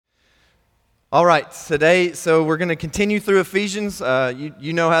All right, today, so we're going to continue through Ephesians.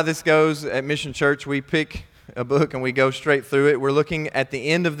 You know how this goes at Mission Church. We pick a book and we go straight through it. We're looking at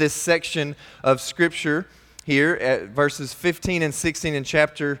the end of this section of Scripture here at verses 15 and 16 in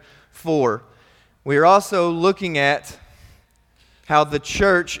chapter 4. We are also looking at how the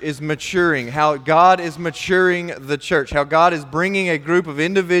church is maturing, how God is maturing the church, how God is bringing a group of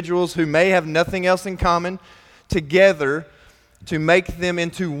individuals who may have nothing else in common together to make them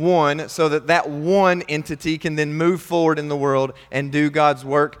into one, so that that one entity can then move forward in the world and do God's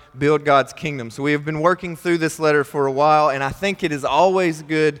work, build God's kingdom. So we have been working through this letter for a while, and I think it is always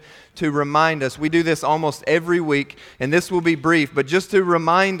good to remind us. We do this almost every week, and this will be brief, but just to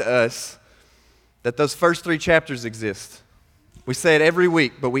remind us that those first 3 chapters exist. We say it every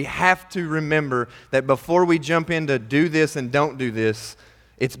week, but we have to remember that before we jump into do this and don't do this,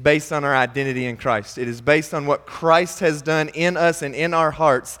 it's based on our identity in Christ. It is based on what Christ has done in us and in our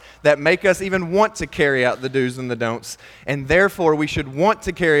hearts that make us even want to carry out the do's and the don'ts. And therefore, we should want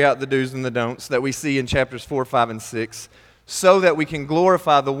to carry out the do's and the don'ts that we see in chapters 4, 5, and 6 so that we can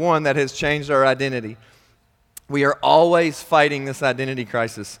glorify the one that has changed our identity. We are always fighting this identity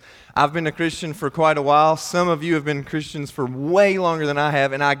crisis. I've been a Christian for quite a while. Some of you have been Christians for way longer than I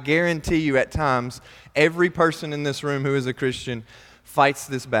have, and I guarantee you at times, every person in this room who is a Christian fights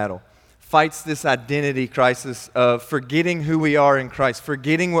this battle, fights this identity crisis of forgetting who we are in Christ,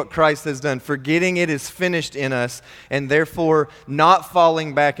 forgetting what Christ has done, forgetting it is finished in us, and therefore not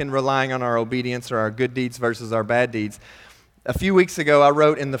falling back and relying on our obedience or our good deeds versus our bad deeds. A few weeks ago, I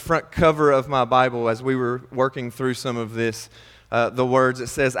wrote in the front cover of my Bible as we were working through some of this, the words, it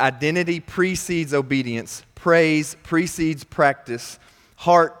says, identity precedes obedience, praise precedes practice,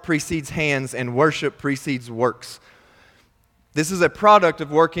 heart precedes hands, and worship precedes works. This is a product of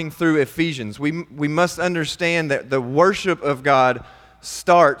working through Ephesians. We must understand that the worship of God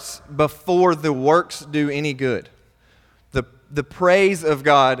starts before the works do any good. The praise of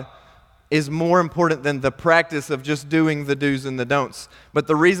God is more important than the practice of just doing the do's and the don'ts. But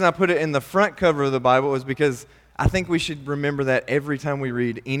the reason I put it in the front cover of the Bible is because I think we should remember that every time we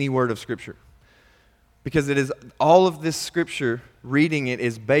read any word of Scripture. Because it is all of this Scripture, reading it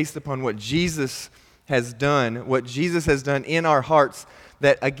is based upon what Jesus has done, what Jesus has done in our hearts,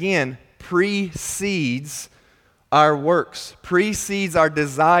 that again precedes our works, precedes our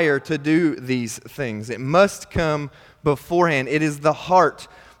desire to do these things. It must come beforehand. It is the heart,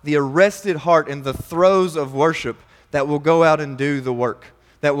 the arrested heart in the throes of worship that will go out and do the work,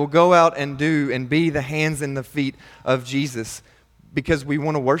 that will go out and do and be the hands and the feet of Jesus, because we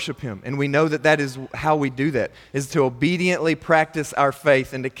want to worship Him. And we know that that is how we do that, is to obediently practice our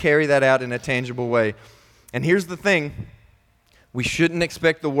faith and to carry that out in a tangible way. And here's the thing, we shouldn't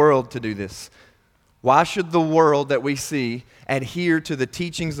expect the world to do this. Why should the world that we see adhere to the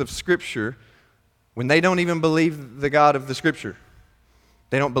teachings of Scripture when they don't even believe the God of the Scripture?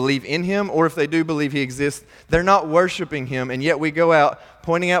 They don't believe in Him, or if they do believe He exists, they're not worshiping Him, and yet we go out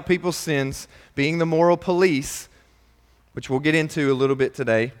pointing out people's sins, being the moral police, which we'll get into a little bit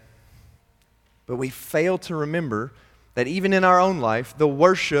today. But we fail to remember that even in our own life, the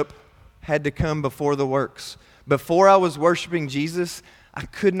worship had to come before the works. Before I was worshiping Jesus, I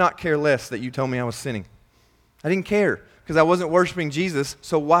could not care less that you told me I was sinning. I didn't care because I wasn't worshiping Jesus,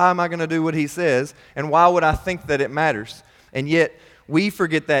 so why am I going to do what He says? And why would I think that it matters? And yet, we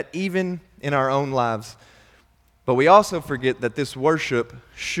forget that even in our own lives. But we also forget that this worship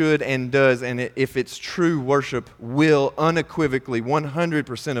should and does, and if it's true worship, will unequivocally,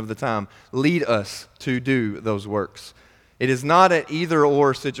 100% of the time, lead us to do those works. It is not an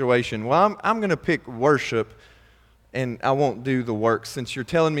either-or situation. Well, I'm going to pick worship, and I won't do the works since you're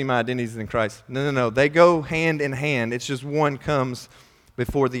telling me my identity is in Christ. No. They go hand in hand. It's just one comes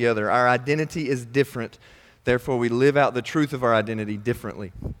before the other. Our identity is different. Therefore, we live out the truth of our identity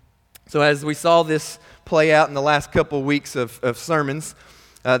differently. So as we saw this play out in the last couple weeks of sermons,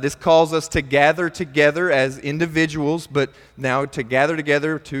 this calls us to gather together as individuals, but now to gather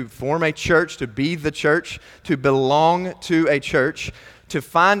together to form a church, to be the church, to belong to a church, to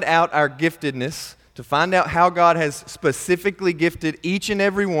find out our giftedness, to find out how God has specifically gifted each and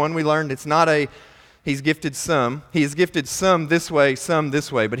every one. We learned it's not He's gifted some. He has gifted some this way,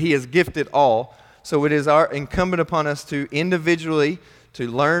 but He has gifted all. So it is incumbent upon us to individually to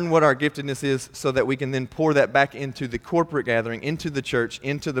learn what our giftedness is so that we can then pour that back into the corporate gathering, into the church,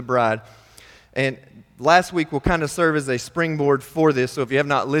 into the bride. And last week will kind of serve as a springboard for this. So if you have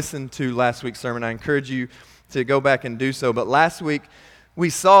not listened to last week's sermon, I encourage you to go back and do so. But last week, we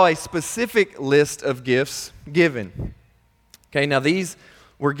saw a specific list of gifts given. Okay, now these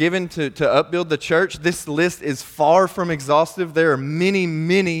were given to upbuild the church. This list is far from exhaustive. There are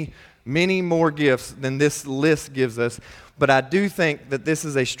many many more gifts than this list gives us. But I do think that this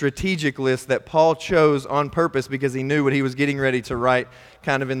is a strategic list that Paul chose on purpose because he knew what he was getting ready to write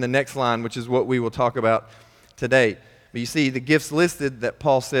kind of in the next line, which is what we will talk about today. But you see, the gifts listed that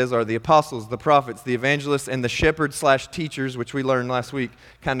Paul says are the apostles, the prophets, the evangelists, and the shepherds/teachers, which we learned last week,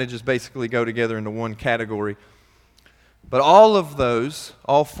 kind of just basically go together into one category. But all of those,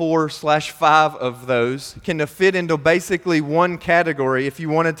 all 4/5 of those, can fit into basically one category, if you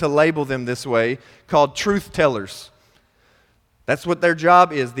wanted to label them this way, called truth tellers. That's what their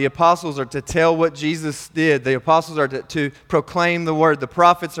job is. The apostles are to tell what Jesus did. The apostles are to proclaim the word. The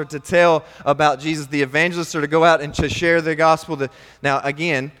prophets are to tell about Jesus. The evangelists are to go out and to share the gospel. Now,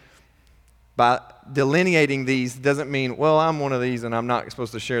 again, by delineating these doesn't mean, well, I'm one of these and I'm not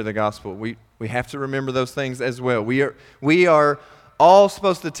supposed to share the gospel. We have to remember those things as well. We are all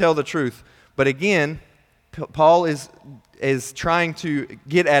supposed to tell the truth. But again, Paul is trying to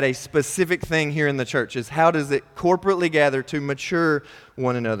get at a specific thing here in the church, is how does it corporately gather to mature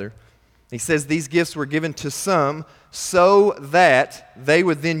one another? He says these gifts were given to some so that they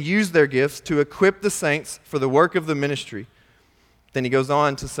would then use their gifts to equip the saints for the work of the ministry. Then he goes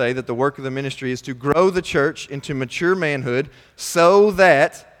on to say that the work of the ministry is to grow the church into mature manhood so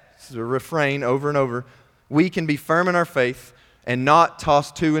that, this is a refrain over and over, we can be firm in our faith and not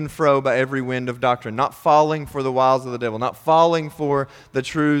tossed to and fro by every wind of doctrine, not falling for the wiles of the devil, not falling for the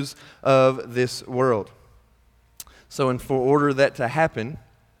truths of this world. So in order that to happen,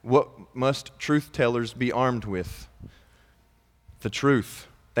 what must truth tellers be armed with? The truth.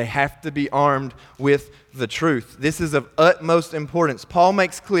 They have to be armed with the truth. This is of utmost importance. Paul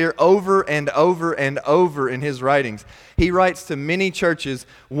makes clear over and over and over in his writings. He writes to many churches,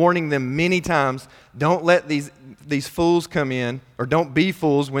 warning them many times, don't let these fools come in, or don't be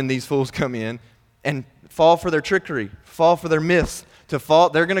fools when these fools come in, and fall for their trickery, fall for their myths.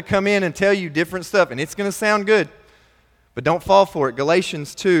 They're going to come in and tell you different stuff, and it's going to sound good, but don't fall for it.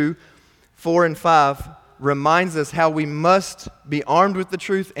 Galatians 2:4-5 reminds us how we must be armed with the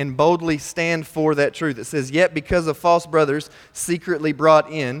truth and boldly stand for that truth. It says, yet because of false brothers secretly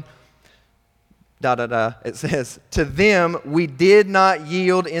brought in, it says, to them we did not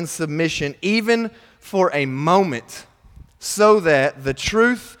yield in submission even for a moment, so that the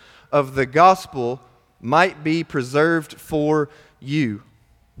truth of the gospel might be preserved for you.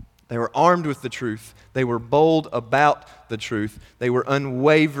 They were armed with the truth. They were bold about the truth. They were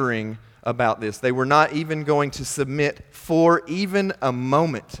unwavering about this. They were not even going to submit for even a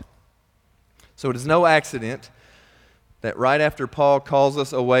moment. So it is no accident that right after Paul calls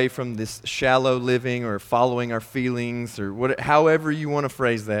us away from this shallow living or following our feelings or however you want to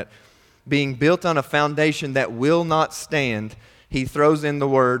phrase that, being built on a foundation that will not stand, he throws in the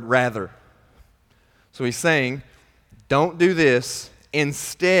word rather. So he's saying, don't do this.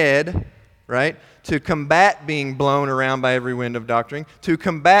 Instead, right, to combat being blown around by every wind of doctrine, to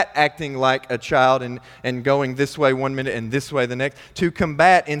combat acting like a child and going this way one minute and this way the next, to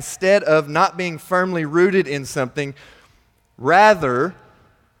combat, instead of not being firmly rooted in something, rather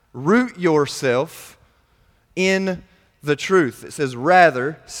root yourself in the truth. It says,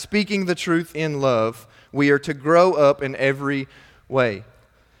 rather, speaking the truth in love, we are to grow up in every way.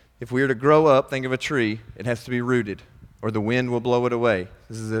 If we are to grow up, think of a tree, it has to be rooted, or the wind will blow it away.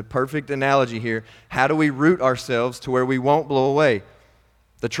 This is a perfect analogy here. How do we root ourselves to where we won't blow away?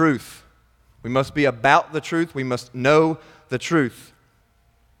 The truth. We must be about the truth. We must know the truth.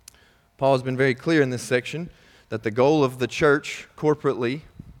 Paul has been very clear in this section that the goal of the church corporately,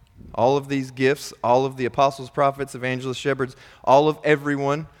 all of these gifts, all of the apostles, prophets, evangelists, shepherds, all of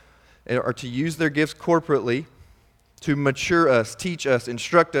everyone are to use their gifts corporately to mature us, teach us,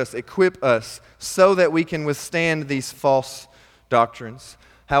 instruct us, equip us, so that we can withstand these false doctrines.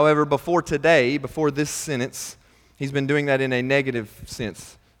 However, before this sentence, he's been doing that in a negative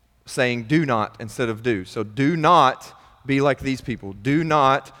sense, saying do not instead of do. So do not be like these people. Do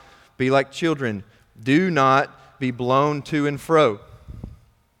not be like children. Do not be blown to and fro.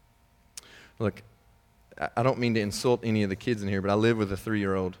 Look, I don't mean to insult any of the kids in here, but I live with a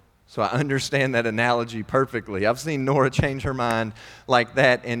 3-year-old. So I understand that analogy perfectly. I've seen Nora change her mind like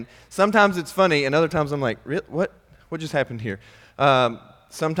that. And sometimes it's funny, and other times I'm like, what just happened here?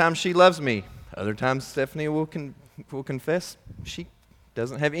 Sometimes she loves me. Other times Stephanie will confess she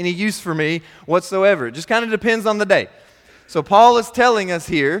doesn't have any use for me whatsoever. It just kind of depends on the day. So Paul is telling us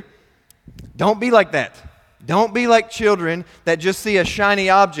here, don't be like that. Don't be like children that just see a shiny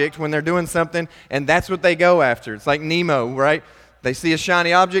object when they're doing something, and that's what they go after. It's like Nemo, right? They see a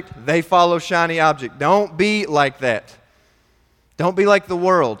shiny object, they follow shiny object. Don't be like that. Don't be like the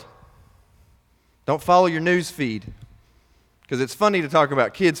world. Don't follow your news feed. Because it's funny to talk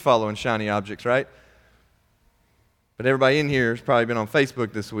about kids following shiny objects, right? But everybody in here has probably been on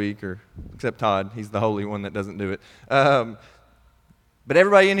Facebook this week, or except Todd. He's the holy one that doesn't do it. But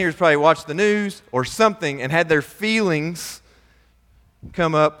everybody in here has probably watched the news or something and had their feelings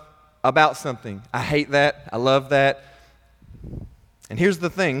come up about something. I hate that. I love that. And here's the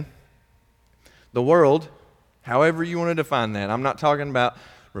thing. The world, however you want to define that, I'm not talking about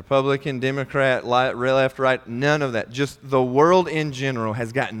Republican, Democrat, left, right, none of that. Just the world in general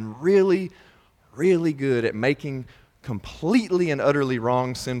has gotten really, really good at making completely and utterly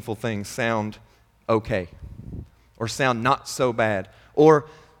wrong, sinful things sound okay or sound not so bad. Or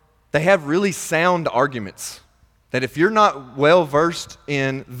they have really sound arguments that if you're not well versed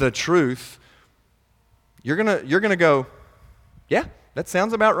in the truth, you're gonna go, yeah, that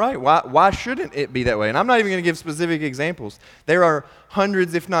sounds about right. Why shouldn't it be that way? And I'm not even going to give specific examples. There are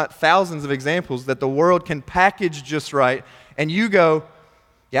hundreds, if not thousands, of examples that the world can package just right, and you go,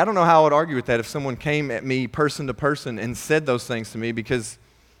 yeah, I don't know how I would argue with that if someone came at me person to person and said those things to me, because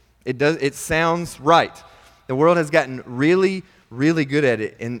it sounds right. The world has gotten really, really good at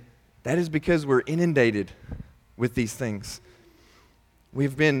it, and that is because we're inundated with these things.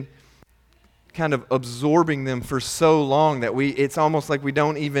 We've been kind of absorbing them for so long that it's almost like we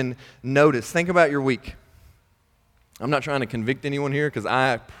don't even notice. Think about your week. I'm not trying to convict anyone here, because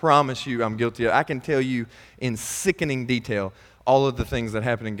I promise you I'm guilty of it. I can tell you in sickening detail all of the things that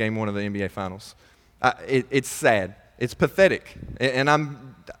happened in Game 1 of the NBA Finals. It's sad. It's pathetic. And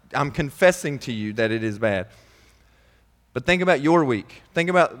I'm confessing to you that it is bad. But think about your week. Think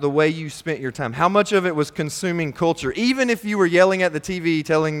about the way you spent your time. How much of it was consuming culture? Even if you were yelling at the TV,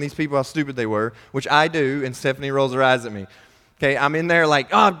 telling these people how stupid they were, which I do, and Stephanie rolls her eyes at me. Okay, I'm in there like,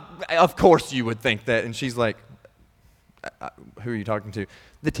 oh, of course you would think that. And she's like, who are you talking to?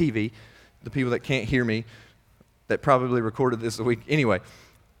 The TV, the people that can't hear me, that probably recorded this a week. Anyway,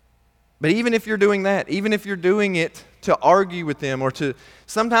 but even if you're doing that, even if you're doing it to argue with them or to,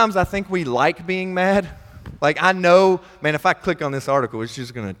 sometimes I think we like being mad. Like, I know, man, if I click on this article, it's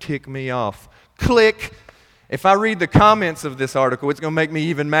just going to tick me off. Click. If I read the comments of this article, it's going to make me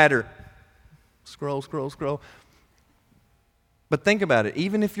even madder. Scroll, scroll, scroll. But think about it.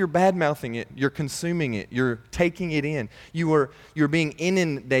 Even if you're bad-mouthing it, you're consuming it, you're taking it in. You're being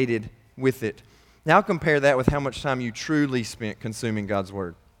inundated with it. Now compare that with how much time you truly spent consuming God's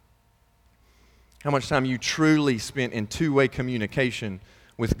Word. How much time you truly spent in two-way communication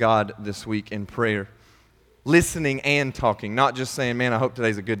with God this week in prayer. Listening and talking, not just saying, man, I hope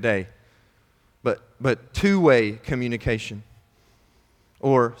today's a good day, but two-way communication.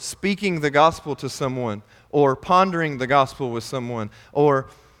 Or speaking the gospel to someone, or pondering the gospel with someone, or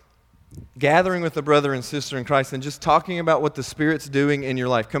gathering with a brother and sister in Christ and just talking about what the Spirit's doing in your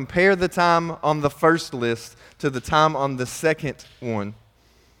life. Compare the time on the first list to the time on the second one.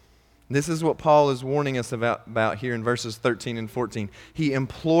 This is what Paul is warning us about here in verses 13 and 14. He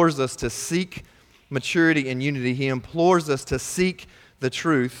implores us to seek maturity and unity. He implores us to seek the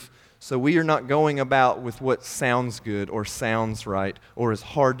truth, so we are not going about with what sounds good or sounds right or is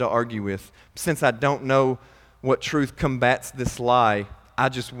hard to argue with. Since I don't know what truth combats this lie, I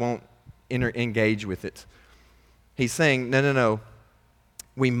just won't engage with it. He's saying, no.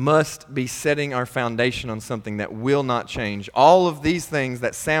 We must be setting our foundation on something that will not change. All of these things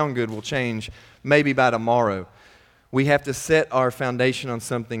that sound good will change maybe by tomorrow. We have to set our foundation on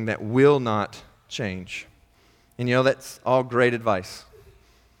something that will not change. And that's all great advice.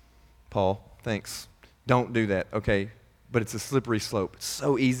 Paul, thanks. Don't do that. Okay, but it's a slippery slope. It's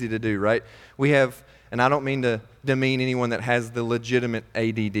so easy to do, right? We have, and I don't mean to demean anyone that has the legitimate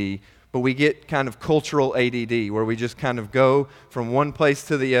ADD, but we get kind of cultural ADD where we just kind of go from one place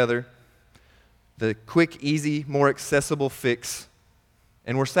to the other, the quick, easy, more accessible fix,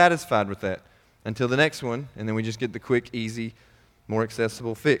 and we're satisfied with that until the next one, and then we just get the quick, easy, more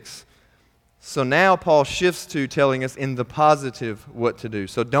accessible fix. So now Paul shifts to telling us in the positive what to do.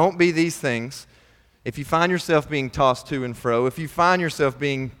 So don't be these things. If you find yourself being tossed to and fro, if you find yourself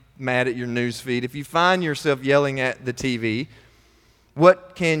being mad at your news feed, if you find yourself yelling at the TV,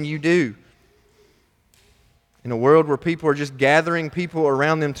 what can you do? In a world where people are just gathering people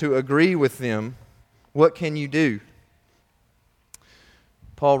around them to agree with them, what can you do?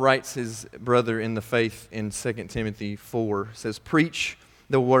 Paul writes his brother in the faith in 2 Timothy 4, says, preach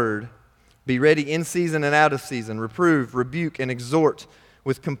the word. Be ready in season and out of season. Reprove, rebuke, and exhort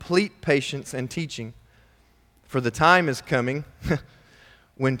with complete patience and teaching. For the time is coming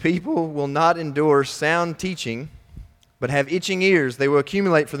when people will not endure sound teaching, but have itching ears. They will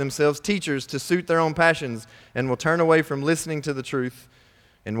accumulate for themselves teachers to suit their own passions and will turn away from listening to the truth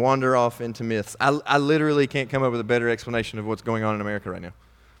and wander off into myths. I literally can't come up with a better explanation of what's going on in America right now.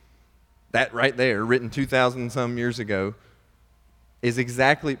 That right there, written 2,000 some years ago, is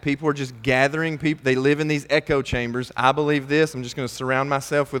exactly, people are just gathering people. They live in these echo chambers. I believe this. I'm just going to surround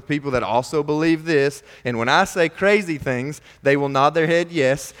myself with people that also believe this. And when I say crazy things, they will nod their head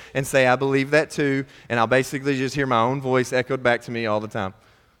yes and say, I believe that too. And I'll basically just hear my own voice echoed back to me all the time.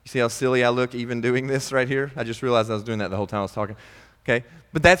 You see how silly I look even doing this right here? I just realized I was doing that the whole time I was talking. Okay,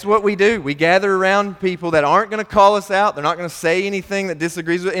 but that's what we do. We gather around people that aren't going to call us out. They're not going to say anything that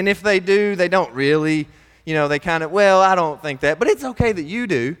disagrees with. And if they do, they don't really, they kind of, well, I don't think that. But it's okay that you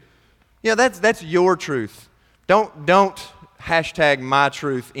do. That's your truth. Don't hashtag my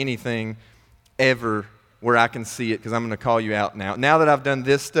truth anything ever where I can see it, because I'm going to call you out now. Now that I've done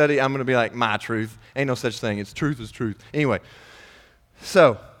this study, I'm going to be like, my truth. Ain't no such thing. It's truth is truth. Anyway,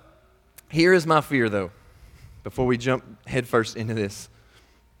 so here is my fear, though. Before we jump headfirst into this,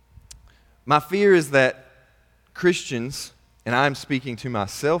 my fear is that Christians, and I am speaking to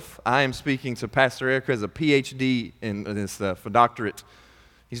myself, I am speaking to Pastor Eric, who has a PhD in this for doctorate.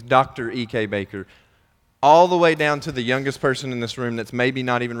 He's Dr. E.K. Baker, all the way down to the youngest person in this room that's maybe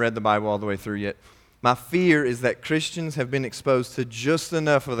not even read the Bible all the way through yet. My fear is that Christians have been exposed to just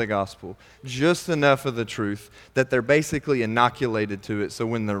enough of the gospel, just enough of the truth, that they're basically inoculated to it. So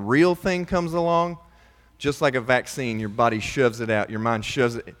when the real thing comes along, just like a vaccine, your body shoves it out, your mind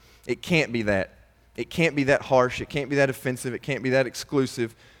shoves it. It can't be that. It can't be that harsh. It can't be that offensive. It can't be that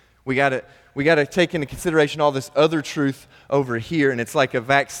exclusive. We got to take into consideration all this other truth over here, and it's like a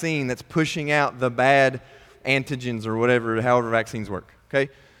vaccine that's pushing out the bad antigens or whatever, however vaccines work.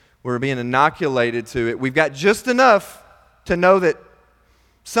 Okay, we're being inoculated to it. We've got just enough to know that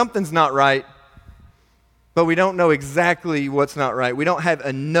something's not right, but we don't know exactly what's not right. We don't have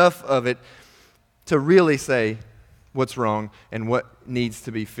enough of it to really say what's wrong and what needs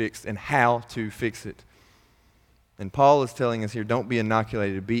to be fixed and how to fix it. And Paul is telling us here, don't be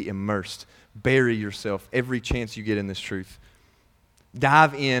inoculated, be immersed. Bury yourself every chance you get in this truth.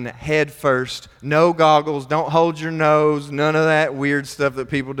 Dive in head first, no goggles, don't hold your nose, none of that weird stuff that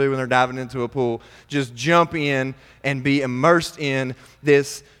people do when they're diving into a pool. Just jump in and be immersed in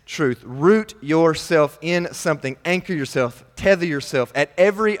this truth. Root yourself in something, anchor yourself, tether yourself. At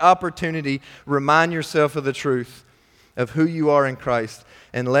every opportunity, remind yourself of the truth of who you are in Christ,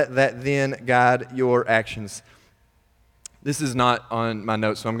 and let that then guide your actions. This is not on my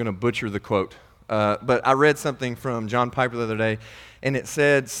notes, so I'm going to butcher the quote. But I read something from John Piper the other day, and it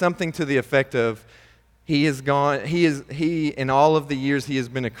said something to the effect of, he in all of the years he has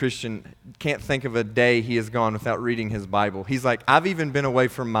been a Christian, can't think of a day he has gone without reading his Bible. He's like, I've even been away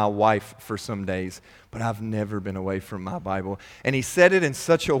from my wife for some days, but I've never been away from my Bible. And he said it in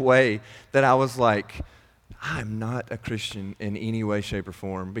such a way that I was like, I'm not a Christian in any way, shape, or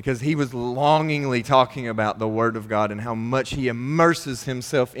form, because he was longingly talking about the Word of God and how much he immerses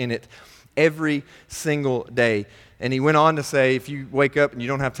himself in it every single day. And he went on to say, if you wake up and you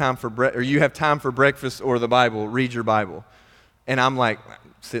don't have time for or you have time for breakfast or the Bible, read your Bible. And I'm like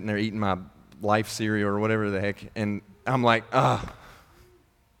sitting there eating my Life cereal or whatever the heck, and I'm like,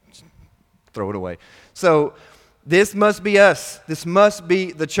 throw it away. So this must be us. This must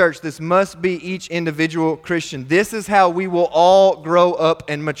be the church. This must be each individual Christian. This is how we will all grow up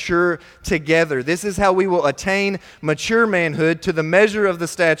and mature together. This is how we will attain mature manhood to the measure of the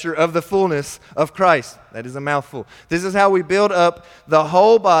stature of the fullness of Christ. That is a mouthful. This is how we build up the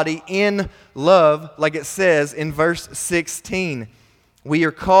whole body in love, like it says in verse 16. We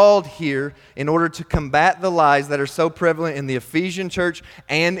are called here in order to combat the lies that are so prevalent in the Ephesian church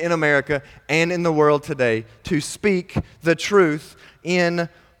and in America and in the world today, to speak the truth in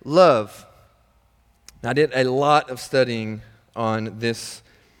love. I did a lot of studying on this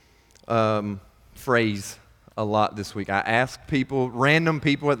phrase a lot this week. I asked people, random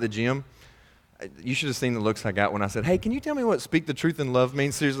people at the gym. You should have seen the looks I got when I said, hey, can you tell me what speak the truth in love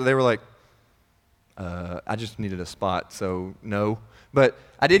means? Seriously, they were like, I just needed a spot, so no. But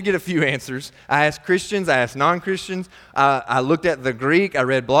I did get a few answers. I asked Christians, I asked non-Christians. I looked at the Greek, I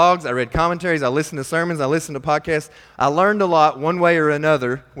read blogs, I read commentaries, I listened to sermons, I listened to podcasts. I learned a lot one way or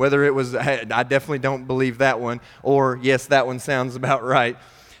another, whether it was, hey, I definitely don't believe that one, or yes, that one sounds about right,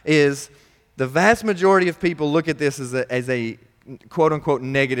 is the vast majority of people look at this as a quote-unquote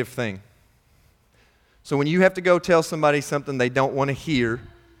negative thing. So when you have to go tell somebody something they don't want to hear,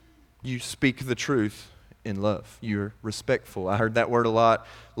 you speak the truth in love. You're respectful. I heard that word a lot.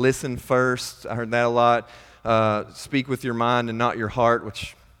 Listen first. I heard that a lot. Speak with your mind and not your heart,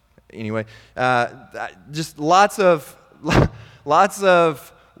 which, anyway, just lots of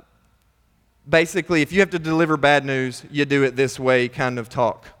basically, if you have to deliver bad news, you do it this way kind of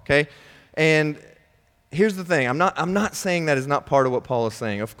talk, okay? And here's the thing. I'm not saying that is not part of what Paul is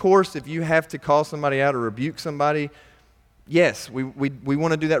saying. Of course, if you have to call somebody out or rebuke somebody, yes, we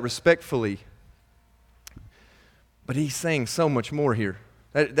want to do that respectfully. But he's saying so much more here.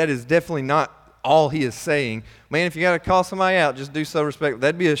 That is definitely not all he is saying. Man, if you got to call somebody out, just do so respectfully.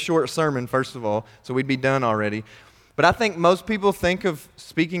 That'd be a short sermon, first of all, so we'd be done already. But I think most people think of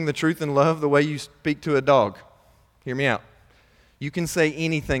speaking the truth in love the way you speak to a dog. Hear me out. You can say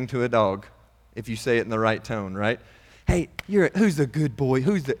anything to a dog if you say it in the right tone, right? Hey, who's a good boy?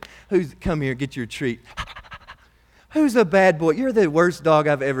 Come here, get your treat. Who's a bad boy? You're the worst dog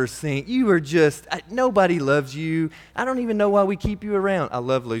I've ever seen. You are nobody loves you. I don't even know why we keep you around. I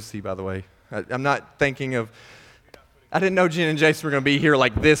love Lucy, by the way. I'm not thinking of, I didn't know Jen and Jason were going to be here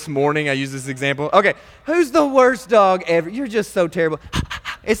like this morning. I use this example. Okay, who's the worst dog ever? You're just so terrible.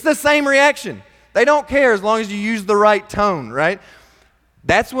 It's the same reaction. They don't care as long as you use the right tone, right?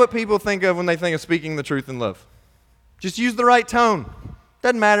 That's what people think of when they think of speaking the truth in love. Just use the right tone.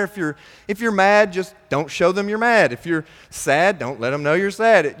 Doesn't matter if you're mad, just don't show them you're mad. If you're sad, don't let them know you're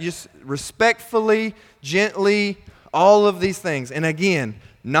sad. Just respectfully, gently, all of these things. And again,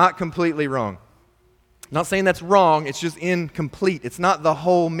 not completely wrong. Not saying that's wrong, it's just incomplete. It's not the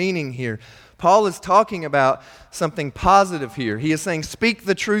whole meaning here. Paul is talking about something positive here. He is saying, speak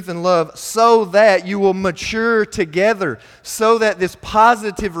the truth in love so that you will mature together, so that this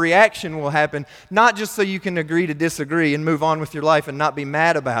positive reaction will happen, not just so you can agree to disagree and move on with your life and not be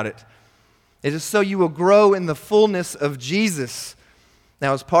mad about it. It is so you will grow in the fullness of Jesus.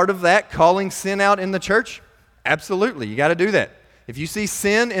 Now, as part of that, calling sin out in the church, absolutely, you got to do that. If you see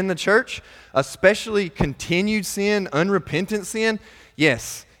sin in the church, especially continued sin, unrepentant sin,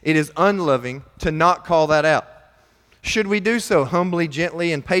 yes, it is unloving to not call that out. Should we do so humbly,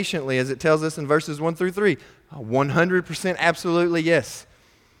 gently, and patiently, as it tells us in verses 1 through 3? 100% absolutely yes.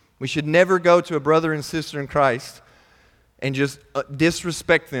 We should never go to a brother and sister in Christ and just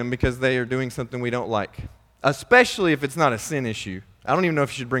disrespect them because they are doing something we don't like, especially if it's not a sin issue. I don't even know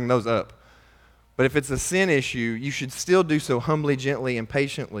if you should bring those up. But if it's a sin issue, you should still do so humbly, gently, and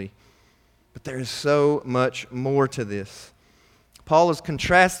patiently. But there is so much more to this. Paul is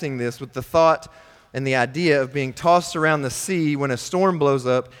contrasting this with the thought and the idea of being tossed around the sea when a storm blows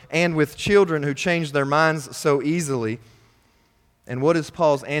up, and with children who change their minds so easily. And what is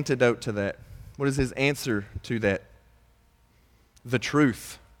Paul's antidote to that? What is his answer to that? The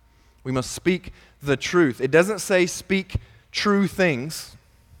truth. We must speak the truth. It doesn't say speak true things,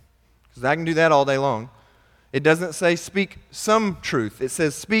 because I can do that all day long. It doesn't say speak some truth. It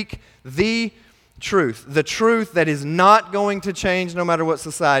says speak the truth. The truth that is not going to change no matter what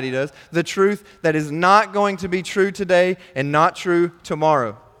society does. The truth that is not going to be true today and not true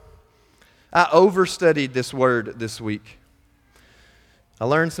tomorrow. I overstudied this word this week. I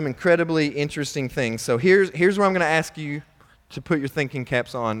learned some incredibly interesting things. So here's where I'm going to ask you to put your thinking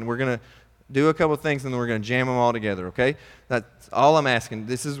caps on. We're going to do a couple things and then we're going to jam them all together, okay? That's all I'm asking.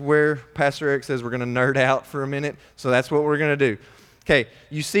 This is where Pastor Eric says we're going to nerd out for a minute, so that's what we're going to do. Okay,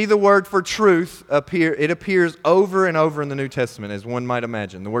 you see the word for truth appear. It appears over and over in the New Testament, as one might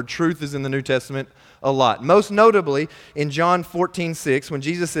imagine. The word truth is in the New Testament a lot. Most notably in John 14:6, when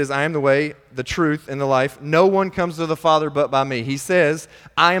Jesus says, I am the way, the truth, and the life. No one comes to the Father but by me. He says,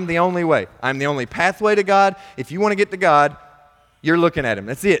 I am the only way. I'm the only pathway to God. If you want to get to God, you're looking at Him.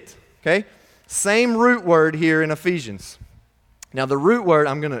 That's it, okay? Same root word here in Ephesians. Now the root word,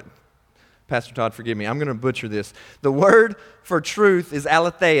 Pastor Todd, forgive me, I'm going to butcher this. The word for truth is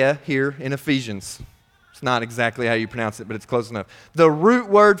aletheia here in Ephesians. It's not exactly how you pronounce it, but it's close enough. The root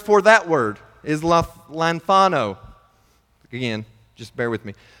word for that word is lanthano. Again, just bear with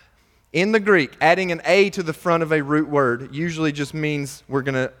me. In the Greek, adding an A to the front of a root word usually just means we're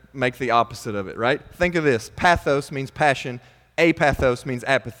going to make the opposite of it, right? Think of this. Pathos means passion. Apathos means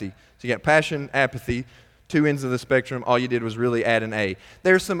apathy. So you got passion, apathy, two ends of the spectrum. All you did was really add an A.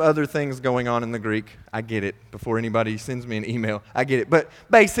 There's some other things going on in the Greek. I get it. Before anybody sends me an email, I get it. But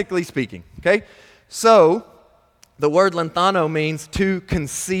basically speaking, okay? So the word lanthano means to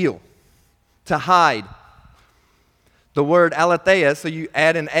conceal, to hide. The word aletheia, so you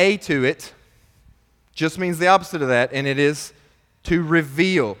add an A to it, just means the opposite of that, and it is to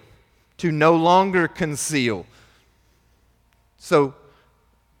reveal, to no longer conceal. So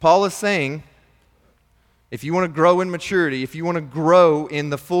Paul is saying, if you want to grow in maturity, if you want to grow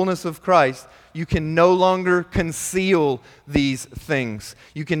in the fullness of Christ, you can no longer conceal these things.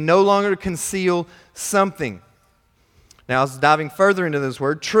 You can no longer conceal something. Now, I was diving further into this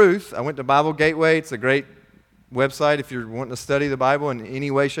word, truth. I went to Bible Gateway. It's a great website if you're wanting to study the Bible in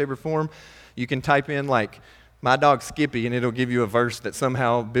any way, shape, or form. You can type in like my dog Skippy, and it'll give you a verse that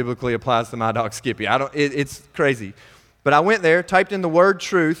somehow biblically applies to my dog Skippy. It's crazy. But I went there, typed in the word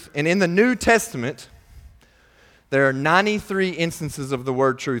truth, and in the New Testament, there are 93 instances of the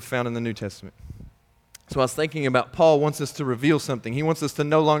word truth found in the New Testament. So I was thinking about Paul wants us to reveal something. He wants us to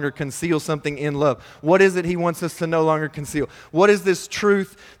no longer conceal something in love. What is it he wants us to no longer conceal? What is this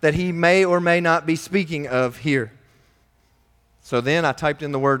truth that he may or may not be speaking of here? So then I typed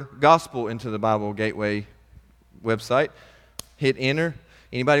in the word gospel into the Bible Gateway website, hit enter.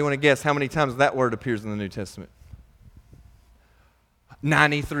 Anybody want to guess how many times that word appears in the New Testament?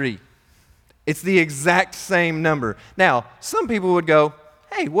 93. It's the exact same number. Now, some people would go,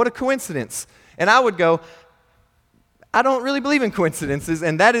 hey, what a coincidence. And I would go, I don't really believe in coincidences,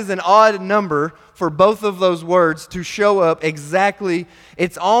 and that is an odd number for both of those words to show up exactly.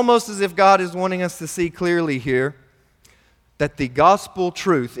 It's almost as if God is wanting us to see clearly here that the gospel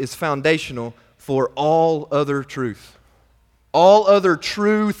truth is foundational for all other truth. All other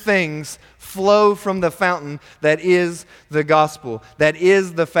true things flow from the fountain that is the gospel. That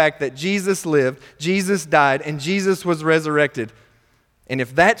is the fact that Jesus lived, Jesus died, and Jesus was resurrected. And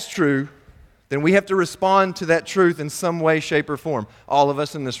if that's true, then we have to respond to that truth in some way, shape, or form. All of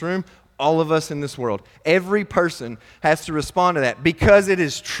us in this room, all of us in this world. Every person has to respond to that because it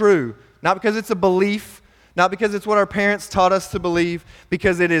is true. Not because it's a belief, not because it's what our parents taught us to believe,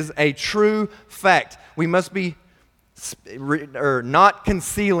 because it is a true fact. We must be not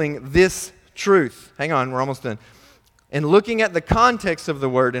concealing this truth. Hang on, we're almost done. And looking at the context of the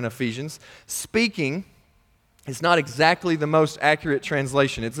word in Ephesians, speaking is not exactly the most accurate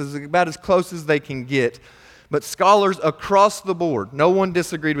translation. It's about as close as they can get. But scholars across the board, no one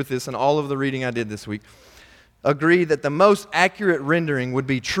disagreed with this in all of the reading I did this week, agree that the most accurate rendering would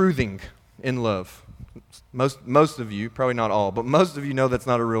be truthing in love. Most of you, probably not all, but most of you know that's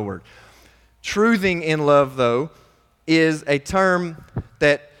not a real word. Truthing in love, though, is a term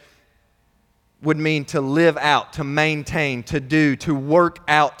that would mean to live out, to maintain, to do, to work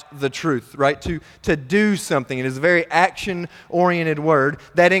out the truth, right? To do something. It is a very action-oriented word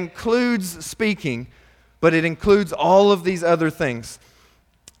that includes speaking, but it includes all of these other things.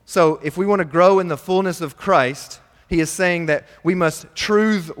 So if we want to grow in the fullness of Christ, he is saying that we must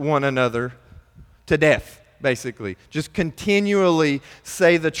truth one another to death, basically. Just continually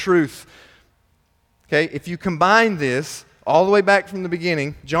say the truth. Okay, if you combine this all the way back from the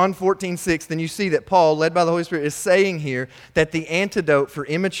beginning, John 14:6, then you see that Paul, led by the Holy Spirit, is saying here that the antidote for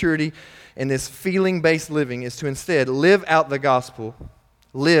immaturity and this feeling-based living is to instead live out the gospel.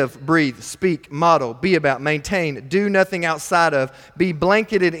 Live, breathe, speak, model, be about, maintain, do nothing outside of, be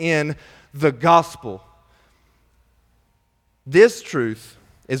blanketed in the gospel. This truth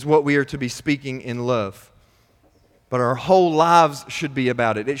is what we are to be speaking in love. But our whole lives should be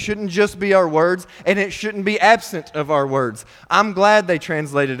about it. It shouldn't just be our words, and it shouldn't be absent of our words. I'm glad they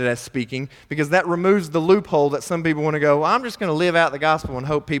translated it as speaking, because that removes the loophole that some people want to go, well, I'm just going to live out the gospel and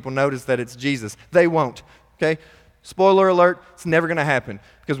hope people notice that it's Jesus. They won't, okay? Spoiler alert, it's never going to happen.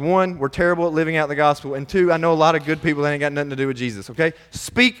 Because one, we're terrible at living out the gospel, and two, I know a lot of good people that ain't got nothing to do with Jesus, okay?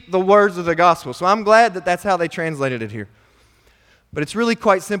 Speak the words of the gospel. So I'm glad that that's how they translated it here. But it's really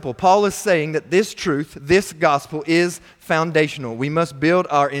quite simple. Paul is saying that this truth, this gospel, is foundational. We must build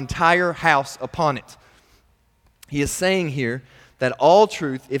our entire house upon it. He is saying here that all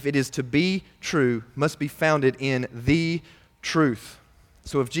truth, if it is to be true, must be founded in the truth.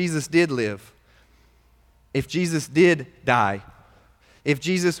 So if Jesus did live, if Jesus did die, if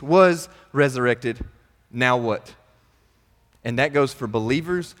Jesus was resurrected, now what? And that goes for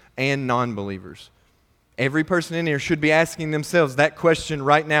believers and non-believers. Every person in here should be asking themselves that question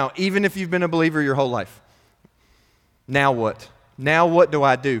right now, even if you've been a believer your whole life. Now what? Now what do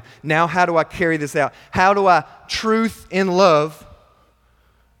I do? Now how do I carry this out? How do I truth in love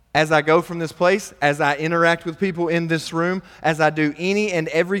as I go from this place, as I interact with people in this room, as I do any and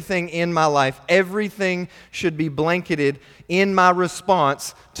everything in my life? Everything should be blanketed in my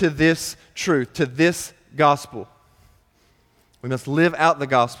response to this truth, to this gospel. We must live out the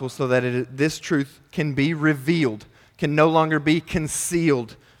gospel so that this truth can be revealed, can no longer be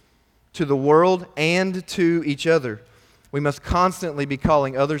concealed to the world and to each other. We must constantly be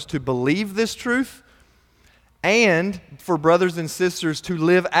calling others to believe this truth and for brothers and sisters to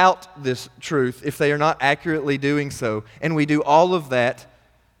live out this truth if they are not accurately doing so. And we do all of that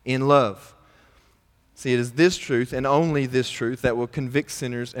in love. See, it is this truth and only this truth that will convict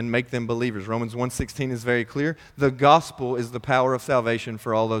sinners and make them believers. Romans 1:16 is very clear. The gospel is the power of salvation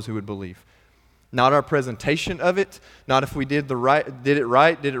for all those who would believe. Not our presentation of it, not if we did it right,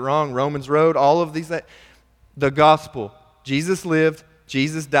 did it wrong, Romans road, all of these. The gospel. Jesus lived,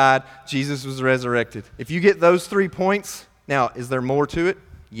 Jesus died, Jesus was resurrected. If you get those 3 points, now, is there more to it?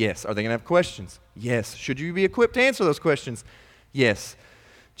 Yes. Are they going to have questions? Yes. Should you be equipped to answer those questions? Yes.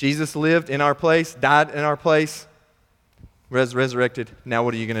 Jesus lived in our place, died in our place, resurrected. Now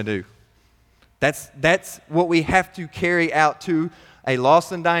what are you going to do? That's what we have to carry out to a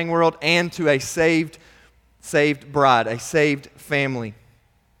lost and dying world and to a saved bride, a saved family.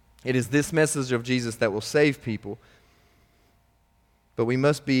 It is this message of Jesus that will save people. But we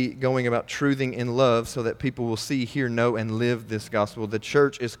must be going about truthing in love so that people will see, hear, know, and live this gospel. The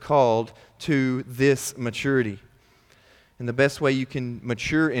church is called to this maturity. And the best way you can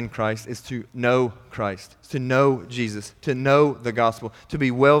mature in Christ is to know Christ, to know Jesus, to know the gospel, to be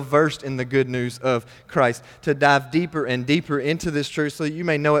well versed in the good news of Christ, to dive deeper and deeper into this truth so that you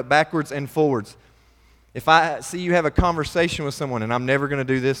may know it backwards and forwards. If I see you have a conversation with someone, and I'm never going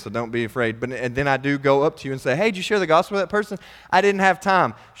to do this, so don't be afraid, and then I do go up to you and say, hey, did you share the gospel with that person? I didn't have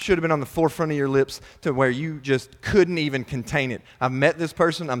time. Should have been on the forefront of your lips to where you just couldn't even contain it. I've met this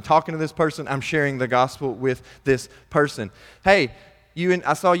person. I'm talking to this person. I'm sharing the gospel with this person. Hey,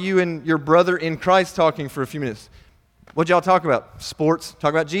 I saw you and your brother in Christ talking for a few minutes. What'd y'all talk about? Sports? Talk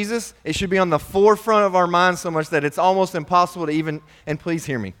about Jesus? It should be on the forefront of our minds so much that it's almost impossible to even, and please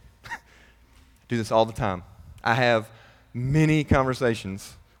hear me. Do this all the time. I have many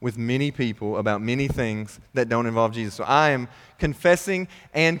conversations with many people about many things that don't involve Jesus. So I am confessing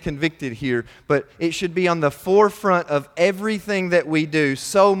and convicted here, but it should be on the forefront of everything that we do,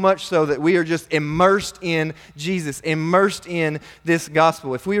 so much so that we are just immersed in Jesus, immersed in this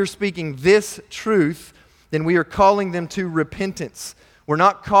gospel. If we are speaking this truth, then we are calling them to repentance. We're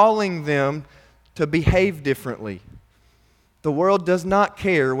not calling them to behave differently. The world does not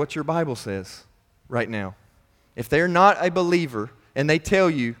care what your Bible says right now. If they're not a believer and they tell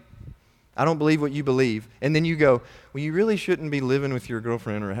you, I don't believe what you believe, and then you go, well, you really shouldn't be living with your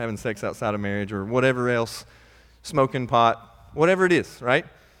girlfriend or having sex outside of marriage or whatever else, smoking pot, whatever it is, right?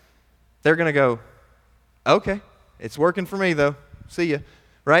 They're going to go, okay, it's working for me though, see ya,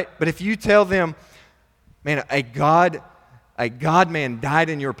 right? But if you tell them, man, a God-man died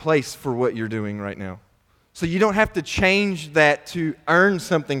in your place for what you're doing right now. So you don't have to change that to earn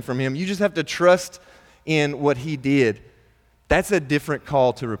something from Him. You just have to trust in what He did. That's a different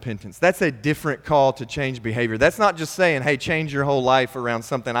call to repentance. That's a different call to change behavior. That's not just saying, hey, change your whole life around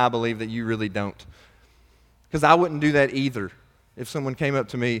something I believe that you really don't. Because I wouldn't do that either. If someone comes up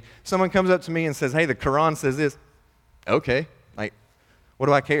to me and says, hey, the Quran says this. Okay, like, what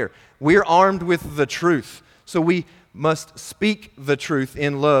do I care? We're armed with the truth. So we must speak the truth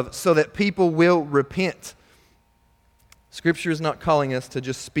in love so that people will repent. Scripture is not calling us to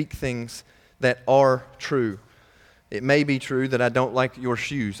just speak things that are true. It may be true that I don't like your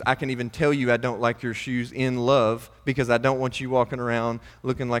shoes. I can even tell you I don't like your shoes in love because I don't want you walking around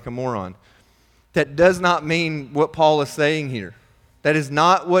looking like a moron. That does not mean what Paul is saying here. That is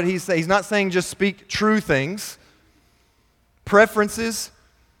not what he's saying. He's not saying just speak true things. Preferences,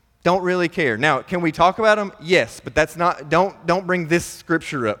 don't really care. Now, can we talk about them? Yes, but that's not. Don't bring this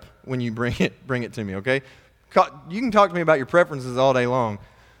scripture up when you bring it to me, okay? You can talk to me about your preferences all day long.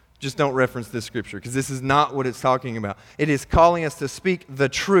 Just don't reference this scripture because this is not what it's talking about. It is calling us to speak the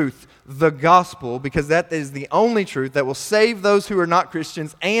truth, the gospel, because that is the only truth that will save those who are not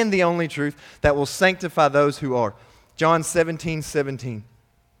Christians and the only truth that will sanctify those who are. John 17:17.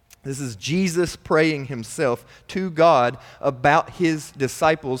 This is Jesus praying Himself to God about His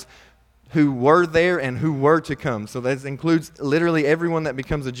disciples who were there and who were to come. So that includes literally everyone that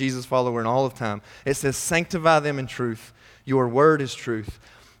becomes a Jesus follower in all of time. It says, sanctify them in truth. Your word is truth.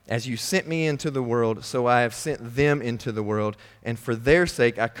 As you sent me into the world, so I have sent them into the world. And for their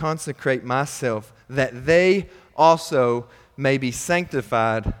sake I consecrate myself, that they also may be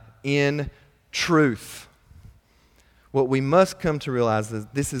sanctified in truth. What we must come to realize is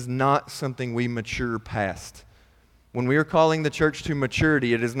this is not something we mature past. When we are calling the church to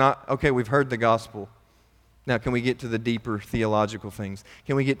maturity, it is not, okay, we've heard the gospel. Now, can we get to the deeper theological things?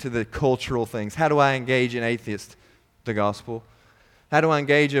 Can we get to the cultural things? How do I engage an atheist? The gospel. How do I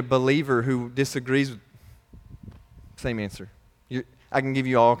engage a believer who disagrees with? Same answer. I can give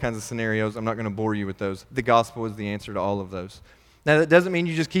you all kinds of scenarios. I'm not going to bore you with those. The gospel is the answer to all of those. Now, that doesn't mean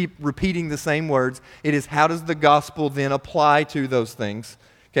you just keep repeating the same words. It is how does the gospel then apply to those things?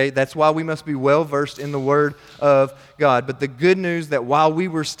 Okay, that's why we must be well versed in the Word of God. But the good news that while we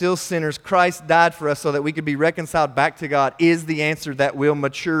were still sinners, Christ died for us so that we could be reconciled back to God is the answer that will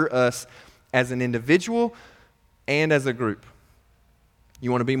mature us as an individual and as a group.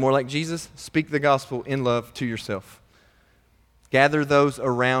 You want to be more like Jesus? Speak the gospel in love to yourself. Gather those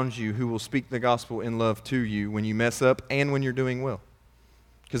around you who will speak the gospel in love to you when you mess up and when you're doing well.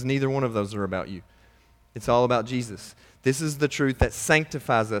 because neither one of those are about you. It's all about Jesus. This is the truth that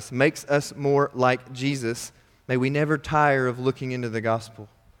sanctifies us, makes us more like Jesus. May we never tire of looking into the gospel.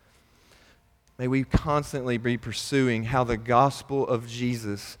 May we constantly be pursuing how the gospel of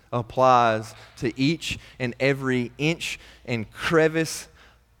Jesus applies to each and every inch and crevice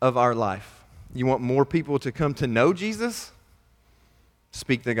of our life. You want more people to come to know Jesus?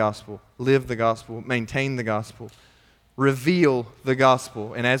 Speak the gospel, live the gospel, maintain the gospel, reveal the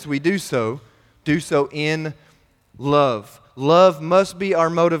gospel. And as we do so in love. Love must be our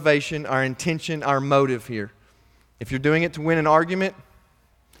motivation, our intention, our motive here. If you're doing it to win an argument,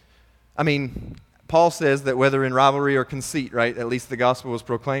 Paul says that whether in rivalry or conceit, right, at least the gospel was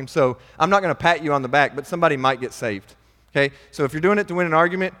proclaimed. So I'm not going to pat you on the back, but somebody might get saved. Okay? So if you're doing it to win an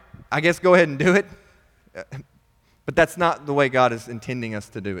argument, I guess go ahead and do it. But that's not the way God is intending us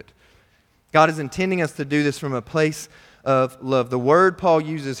to do it. God is intending us to do this from a place of love. The word Paul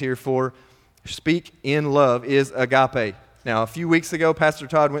uses here for speak in love is agape. Now, a few weeks ago, Pastor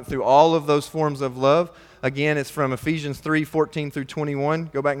Todd went through all of those forms of love. Again, it's from Ephesians 3:14 through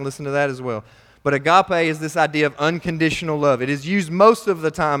 21. Go back and listen to that as well. But agape is this idea of unconditional love. It is used most of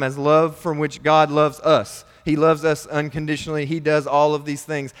the time as love from which God loves us. He loves us unconditionally. He does all of these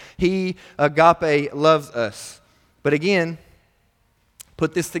things. He, agape, loves us. But again,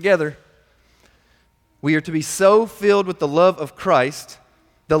 put this together. We are to be so filled with the love of Christ,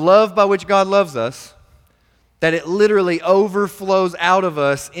 the love by which God loves us, that it literally overflows out of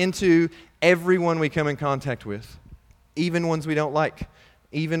us into everyone we come in contact with, even ones we don't like,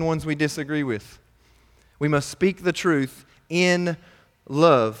 even ones we disagree with. We must speak the truth in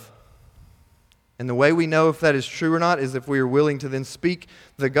love. And the way we know if that is true or not is if we are willing to then speak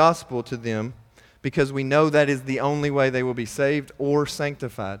the gospel to them, because we know that is the only way they will be saved or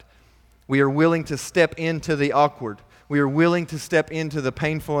sanctified. We are willing to step into the awkward. We are willing to step into the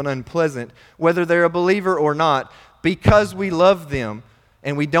painful and unpleasant, whether they're a believer or not, because we love them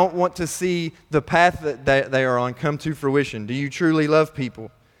and we don't want to see the path that they are on come to fruition. Do you truly love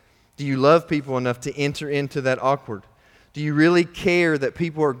people? Do you love people enough to enter into that awkward? Do you really care that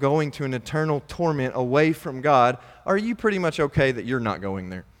people are going to an eternal torment away from God? Or are you pretty much okay that you're not going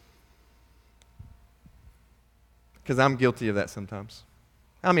there? Because I'm guilty of that sometimes.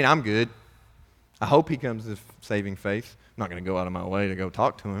 I'm good. I hope he comes to saving faith. I'm not going to go out of my way to go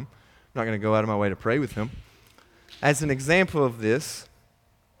talk to him. I'm not going to go out of my way to pray with him. As an example of this,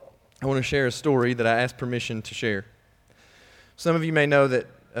 I want to share a story that I asked permission to share. Some of you may know that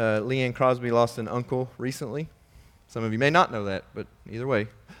Leanne Crosby lost an uncle recently. Some of you may not know that, but either way.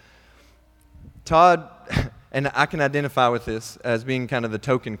 Todd, and I can identify with this as being kind of the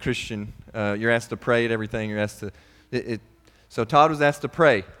token Christian. You're asked to pray at everything. You're asked to. So Todd was asked to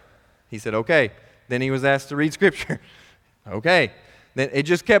pray. He said, okay. Then he was asked to read Scripture. Okay. Then it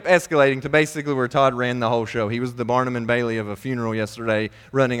just kept escalating to basically where Todd ran the whole show. He was the Barnum and Bailey of a funeral yesterday,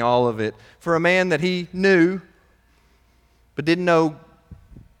 running all of it for a man that he knew but didn't know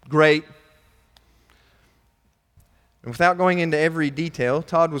great. And without going into every detail,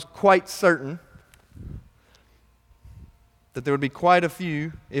 Todd was quite certain that there would be quite a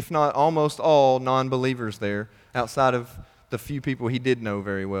few, if not almost all, non-believers there, outside of the few people he did know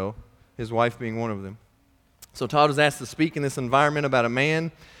very well, his wife being one of them. So Todd was asked to speak in this environment about a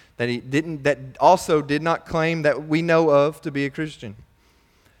man that also did not claim that we know of to be a Christian.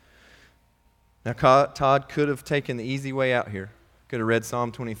 Now Todd could have taken the easy way out here. Could have read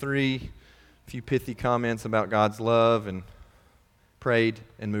Psalm 23, a few pithy comments about God's love, and prayed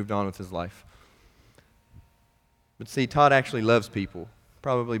and moved on with his life. But see, Todd actually loves people,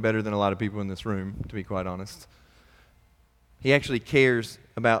 probably better than a lot of people in this room, to be quite honest. He actually cares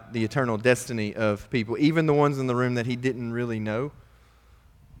about the eternal destiny of people, even the ones in the room that he didn't really know.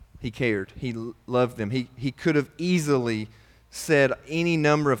 He cared. He loved them. He could have easily said any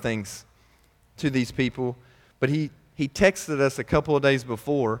number of things to these people, but he texted us a couple of days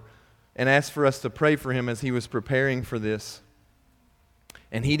before and asked for us to pray for him as he was preparing for this.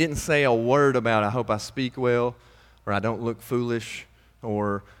 And he didn't say a word about, I hope I speak well, or I don't look foolish,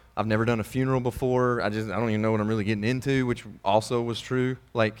 or I've never done a funeral before. I don't even know what I'm really getting into, which also was true.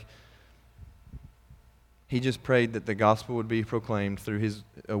 He just prayed that the gospel would be proclaimed through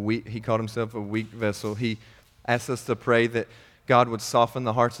he called himself a weak vessel. He asked us to pray that God would soften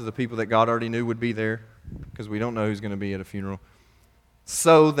the hearts of the people that God already knew would be there, because we don't know who's going to be at a funeral,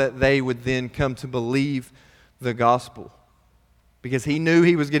 so that they would then come to believe the gospel. Because he knew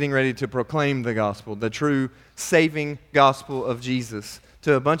he was getting ready to proclaim the gospel, the true saving gospel of Jesus,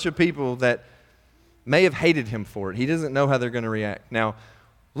 to a bunch of people that may have hated him for it. He doesn't know how they're going to react. Now,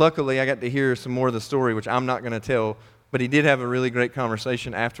 luckily, I got to hear some more of the story, which I'm not going to tell, But he did have a really great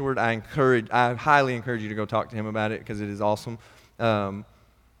conversation afterward. I highly encourage you to go talk to him about it because it is awesome.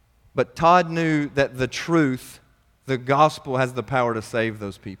 But Todd knew that the truth, the gospel, has the power to save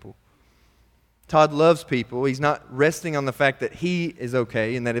those people. Todd loves people. He's not resting on the fact that he is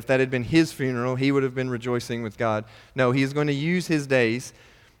okay and that if that had been his funeral, he would have been rejoicing with God. No, he is going to use his days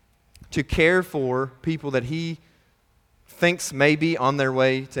to care for people that he thinks may be on their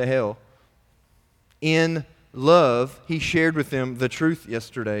way to hell. In love, he shared with them the truth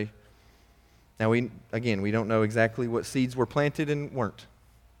yesterday. Now, we don't know exactly what seeds were planted and weren't.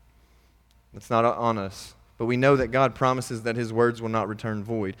 That's not on us. But we know that God promises that his words will not return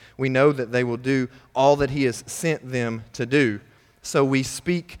void. We know that they will do all that he has sent them to do. So we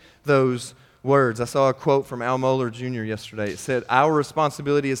speak those words. I saw a quote from Al Mohler Jr. yesterday. It said, "Our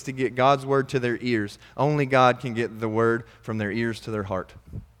responsibility is to get God's word to their ears. Only God can get the word from their ears to their heart."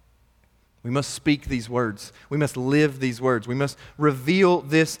 We must speak these words. We must live these words. We must reveal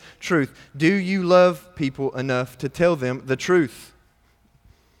this truth. Do you love people enough to tell them the truth?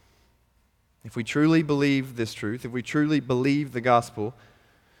 If we truly believe this truth, if we truly believe the gospel,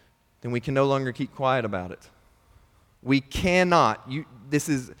 then we can no longer keep quiet about it. We cannot. This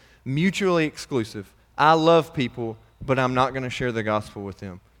is mutually exclusive. I love people, but I'm not going to share the gospel with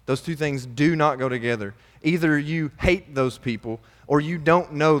them. Those two things do not go together. Either you hate those people or you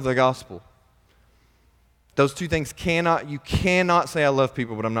don't know the gospel. Those two things you cannot say I love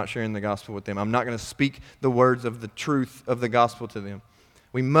people, but I'm not sharing the gospel with them. I'm not going to speak the words of the truth of the gospel to them.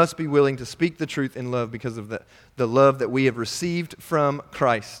 We must be willing to speak the truth in love because of the love that we have received from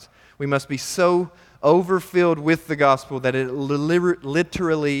Christ. We must be so overfilled with the gospel that it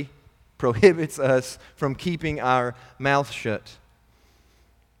literally prohibits us from keeping our mouth shut.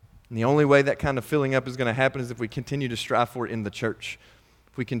 And the only way that kind of filling up is going to happen is if we continue to strive for it in the church.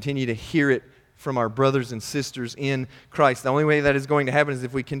 If we continue to hear it from our brothers and sisters in Christ. The only way that is going to happen is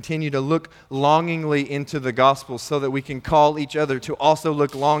if we continue to look longingly into the gospel so that we can call each other to also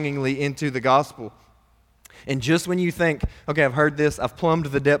look longingly into the gospel. And just when you think, okay, I've heard this, I've plumbed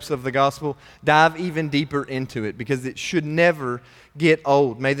the depths of the gospel, dive even deeper into it because it should never get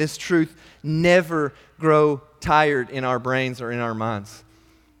old. May this truth never grow tired in our brains or in our minds.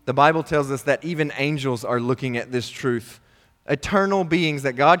 The Bible tells us that even angels are looking at this truth. Eternal beings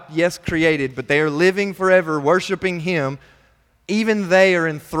that God, yes, created, but they are living forever, worshiping him. Even they are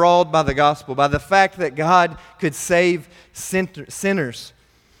enthralled by the gospel, by the fact that God could save sinners.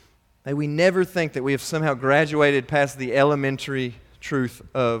 May we never think that we have somehow graduated past the elementary truth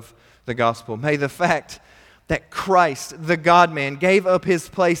of the gospel. May the fact that Christ, the God-man, gave up his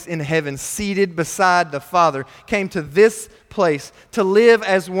place in heaven, seated beside the Father, came to this place to live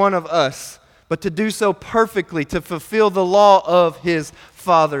as one of us, but to do so perfectly, to fulfill the law of his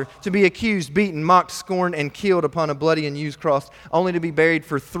Father, to be accused, beaten, mocked, scorned, and killed upon a bloody and used cross, only to be buried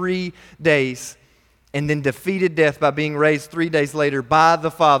for 3 days, and then defeated death by being raised 3 days later by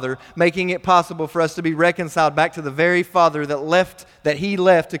the Father, making it possible for us to be reconciled back to the very Father that he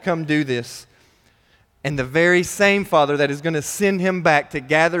left to come do this. And the very same Father that is going to send him back to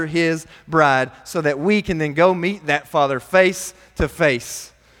gather his bride so that we can then go meet that Father face to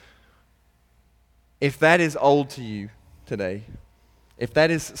face. If that is old to you today, if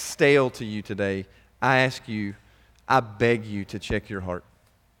that is stale to you today, I beg you to check your heart.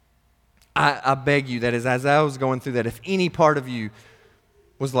 I beg you that as I was going through that, if any part of you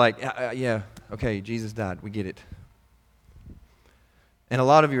was like, yeah, okay, Jesus died, we get it. And a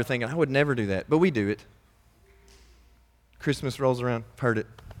lot of you are thinking, I would never do that, but we do it. Christmas rolls around, I've heard it.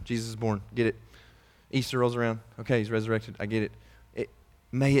 Jesus is born, get it. Easter rolls around, okay, he's resurrected, I get it.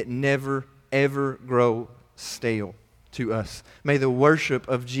 May it never ever grow stale to us. May the worship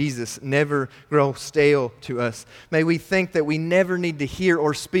of Jesus never grow stale to us. May we think that we never need to hear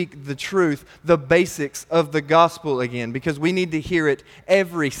or speak the truth, the basics of the gospel again, because we need to hear it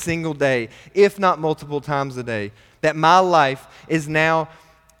every single day, if not multiple times a day, that my life is now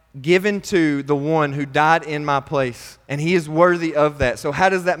given to the one who died in my place, and he is worthy of that. So how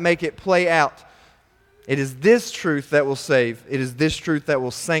does that make it play out? It is this truth that will save. It is this truth that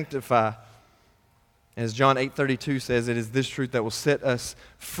will sanctify. As John 8:32 says, it is this truth that will set us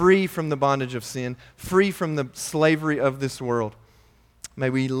free from the bondage of sin, free from the slavery of this world. May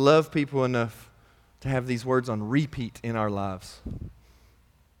we love people enough to have these words on repeat in our lives.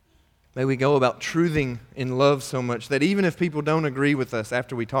 May we go about truthing in love so much that even if people don't agree with us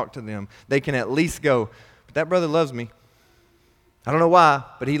after we talk to them, they can at least go, but that brother loves me. I don't know why,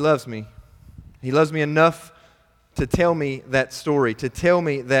 but he loves me. He loves me enough to tell me that story, to tell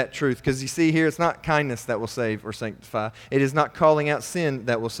me that truth. Because you see here, it's not kindness that will save or sanctify. It is not calling out sin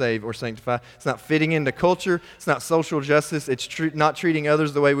that will save or sanctify. It's not fitting into culture. It's not social justice. It's not treating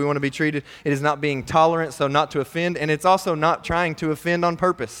others the way we want to be treated. It is not being tolerant, so not to offend. And it's also not trying to offend on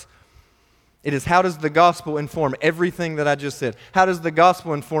purpose. It is, how does the gospel inform everything that I just said? How does the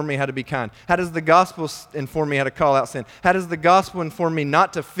gospel inform me how to be kind? How does the gospel inform me how to call out sin? How does the gospel inform me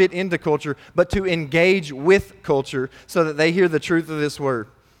not to fit into culture, but to engage with culture so that they hear the truth of this word?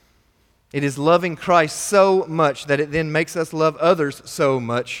 It is loving Christ so much that it then makes us love others so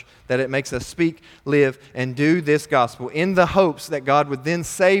much that it makes us speak, live, and do this gospel in the hopes that God would then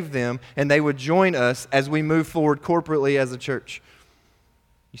save them and they would join us as we move forward corporately as a church.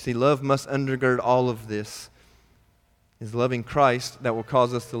 You see, love must undergird all of this. It's loving Christ that will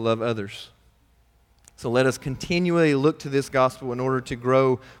cause us to love others. So let us continually look to this gospel in order to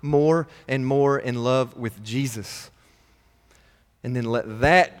grow more and more in love with Jesus. And then let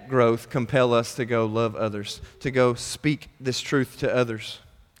that growth compel us to go love others, to go speak this truth to others.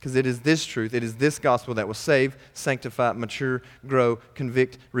 Because it is this truth, it is this gospel that will save, sanctify, mature, grow,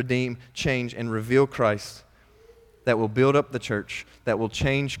 convict, redeem, change, and reveal Christ, that will build up the church, that will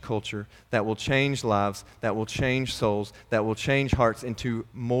change culture, that will change lives, that will change souls, that will change hearts into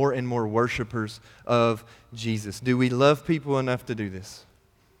more and more worshipers of Jesus. Do we love people enough to do this?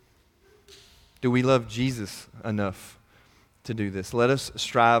 Do we love Jesus enough to do this? Let us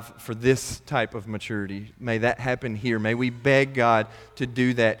strive for this type of maturity. May that happen here. May we beg God to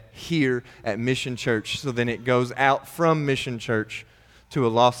do that here at Mission Church so then it goes out from Mission Church to a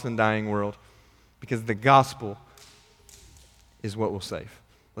lost and dying world, because the gospel is what will save.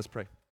 Let's pray.